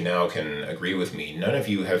talking to now can agree with me. None of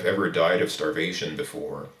you have ever died of starvation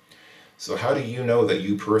before. So how do you know that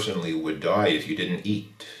you personally would die if you didn't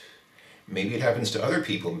eat? Maybe it happens to other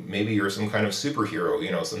people. Maybe you're some kind of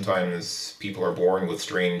superhero. Sometimes people are born with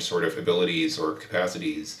strange sort of abilities or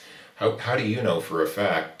capacities. How do you know for a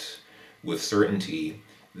fact, with certainty,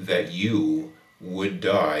 that you would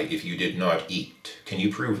die if you did not eat? Can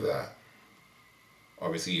you prove that?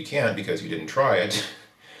 Obviously you can't because you didn't try it.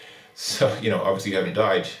 So, obviously you haven't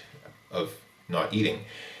died of not eating.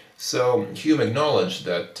 So Hume acknowledged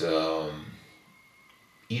that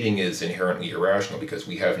eating is inherently irrational because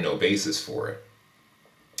we have no basis for it.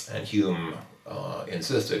 And Hume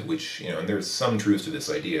insisted, and there's some truth to this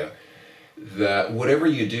idea, that whatever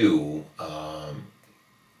you do,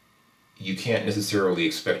 you can't necessarily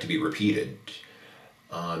expect to be repeated.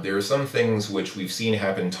 There are some things which we've seen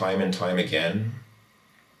happen time and time again,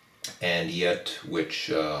 and yet which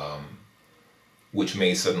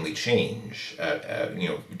may suddenly change,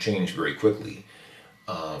 change very quickly.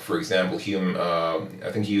 For example, Hume,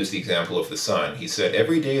 I think he used the example of the sun. He said,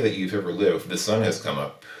 every day that you've ever lived, the sun has come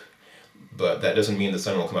up, but that doesn't mean the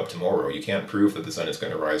sun will come up tomorrow. You can't prove that the sun is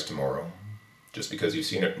going to rise tomorrow. Just because you've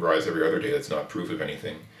seen it rise every other day, that's not proof of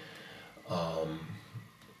anything. A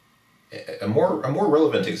more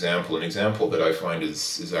relevant example, an example that I find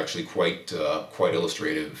is actually quite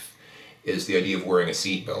illustrative, is the idea of wearing a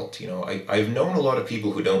seatbelt. I've known a lot of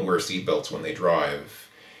people who don't wear seatbelts when they drive,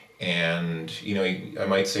 and I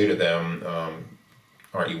might say to them,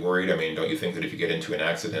 aren't you worried? I mean, don't you think that if you get into an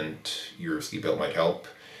accident, your seatbelt might help?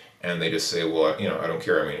 And they just say, well, I don't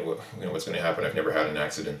care. I mean, what's going to happen? I've never had an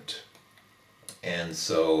accident. And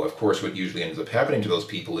so, of course, what usually ends up happening to those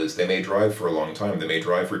people is they may drive for a long time. They may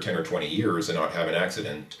drive for 10 or 20 years and not have an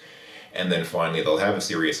accident. And then finally they'll have a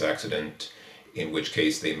serious accident, in which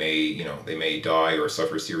case they may, they may die or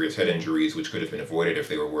suffer serious head injuries, which could have been avoided if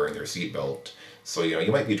they were wearing their seatbelt. So,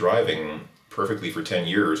 you might be driving perfectly for 10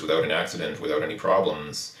 years without an accident, without any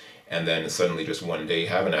problems, and then suddenly just one day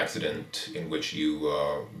have an accident in which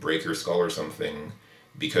you break your skull or something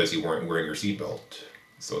because you weren't wearing your seatbelt.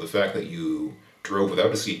 So the fact that you drove without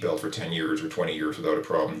a seatbelt for 10 years or 20 years without a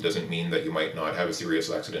problem doesn't mean that you might not have a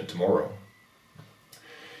serious accident tomorrow.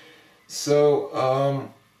 So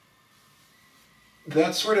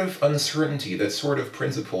that sort of uncertainty, that sort of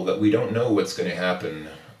principle that we don't know what's going to happen.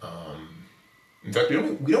 In fact, we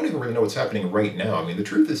don't even really know what's happening right now. I mean, the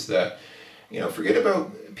truth is that, forget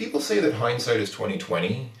about, people say that hindsight is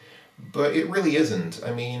 20/20, but it really isn't.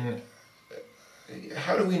 I mean,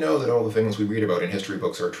 how do we know that all the things we read about in history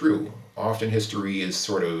books are true? Often history is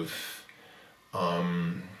sort of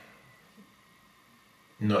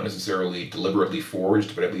not necessarily deliberately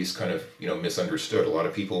forged, but at least kind of, misunderstood. A lot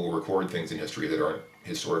of people will record things in history that aren't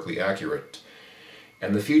historically accurate.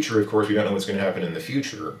 And the future, of course, we don't know what's going to happen in the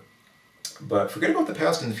future. But forget about the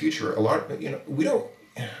past and the future. A lot of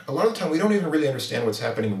the time we don't even really understand what's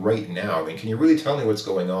happening right now. I mean, can you really tell me what's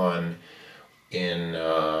going on in,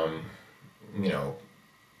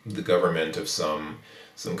 the government of some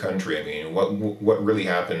country? I mean, what really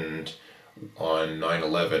happened on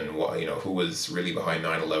 9/11? Who was really behind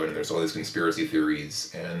 9/11? And there's all these conspiracy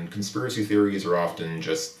theories, and conspiracy theories are often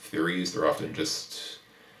just theories. They're often just,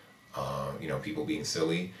 people being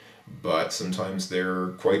silly. But sometimes they're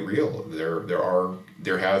quite real.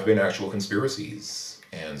 There have been actual conspiracies,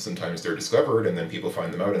 and sometimes they're discovered, and then people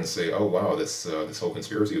find them out and say, "Oh wow, this whole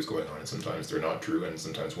conspiracy was going on." And sometimes they're not true, and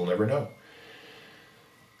sometimes we'll never know.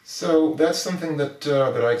 So that's something that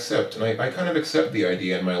I accept, and I kind of accept the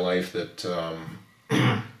idea in my life that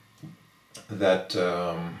that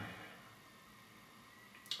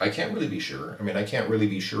I can't really be sure. I mean, I can't really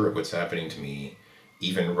be sure of what's happening to me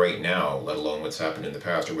even right now, let alone what's happened in the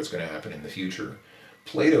past or what's going to happen in the future.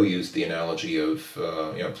 Plato used the analogy of,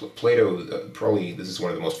 Plato, probably this is one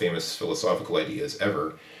of the most famous philosophical ideas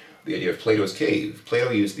ever, the idea of Plato's cave. Plato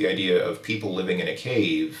used the idea of people living in a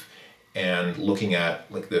cave and looking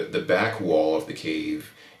at like the back wall of the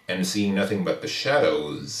cave and seeing nothing but the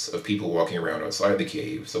shadows of people walking around outside the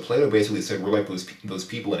cave. So Plato basically said we're like those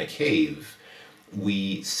people in a cave.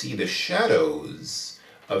 We see the shadows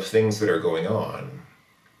of things that are going on,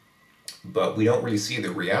 but we don't really see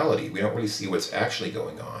the reality. We don't really see what's actually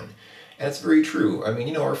going on. And it's very true. I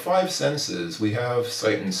mean, our five senses, we have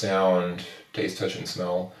sight and sound, taste, touch, and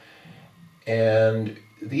smell. And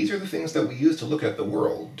these are the things that we use to look at the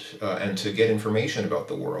world and to get information about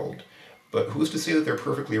the world. But who's to say that they're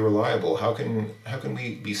perfectly reliable? How can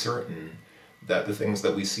we be certain that the things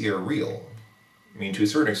that we see are real? I mean, to a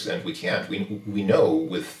certain extent, we can't. We know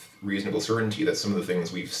with reasonable certainty that some of the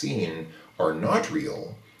things we've seen are not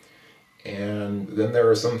real. And then there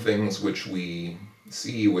are some things which we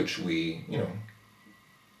see, which we,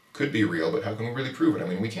 could be real, but how can we really prove it? I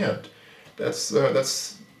mean, we can't. That's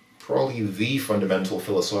probably the fundamental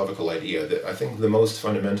philosophical idea. That I think the most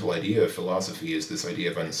fundamental idea of philosophy is this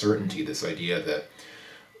idea of uncertainty, this idea that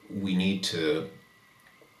we need to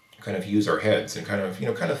kind of use our heads and kind of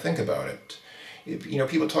think about it.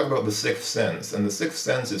 People talk about the sixth sense, and the sixth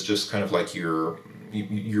sense is just kind of like your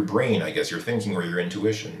brain, I guess, your thinking or your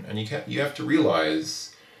intuition. And you have to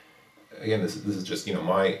realize, again, this is just,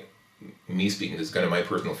 me speaking, this is kind of my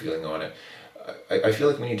personal feeling on it. I feel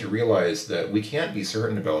like we need to realize that we can't be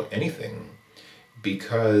certain about anything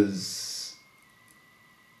because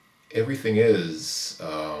everything is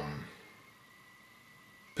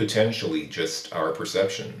potentially just our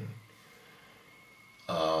perception.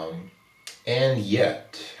 And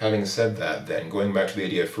yet, having said that, then, going back to the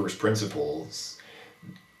idea of first principles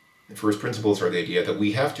are the idea that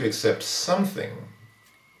we have to accept something.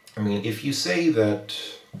 I mean, if you say that,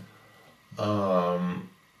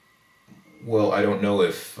 well, I don't know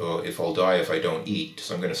if I'll die if I don't eat,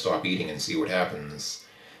 so I'm going to stop eating and see what happens,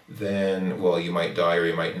 then, well, you might die or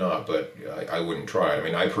you might not, but I wouldn't try it. I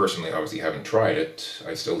mean, I personally obviously haven't tried it.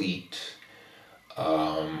 I still eat.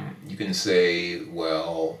 You can say,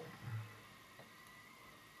 well,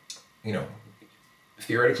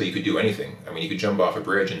 theoretically you could do anything. I mean, you could jump off a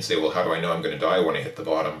bridge and say, well, how do I know I'm going to die when I hit the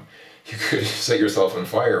bottom? You could set yourself on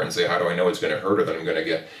fire and say, how do I know it's going to hurt or that I'm going to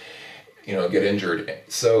get injured?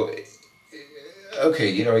 So, okay,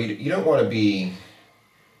 you don't want to be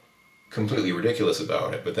completely ridiculous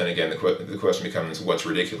about it, but then again, the question becomes, what's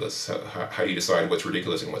ridiculous? How do you decide what's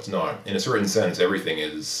ridiculous and what's not? In a certain sense, everything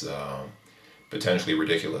is potentially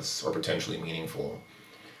ridiculous or potentially meaningful.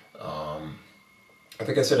 I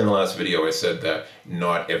think I said in the last video, I said that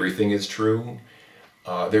not everything is true.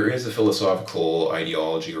 There is a philosophical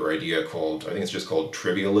ideology or idea called, I think it's just called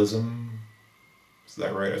trivialism. Is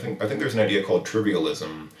that right? I think there's an idea called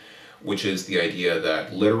trivialism, which is the idea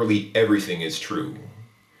that literally everything is true.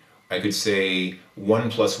 I could say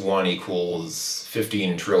 1 + 1 =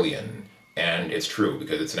 15 trillion, and it's true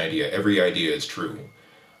because it's an idea. Every idea is true.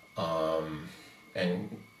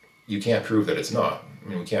 And you can't prove that it's not. I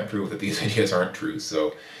mean, we can't prove that these ideas aren't true.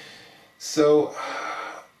 So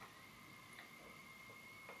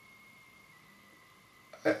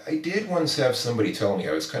I did once have somebody tell me,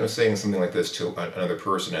 I was kind of saying something like this to another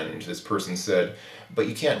person, and this person said, but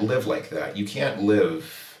you can't live like that. You can't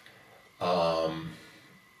live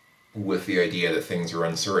with the idea that things are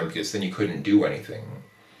uncertain, because then you couldn't do anything.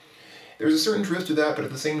 There's a certain truth to that, but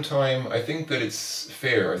at the same time, I think that it's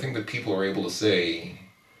fair. I think that people are able to say,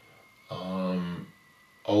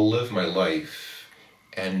 I'll live my life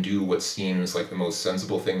and do what seems like the most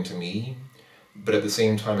sensible thing to me, but at the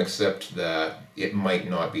same time accept that it might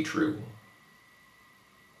not be true.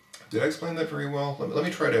 Did I explain that very well? Let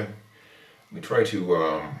me try to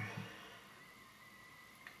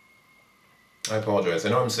I apologize. I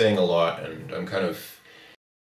know I'm saying a lot, and I'm kind of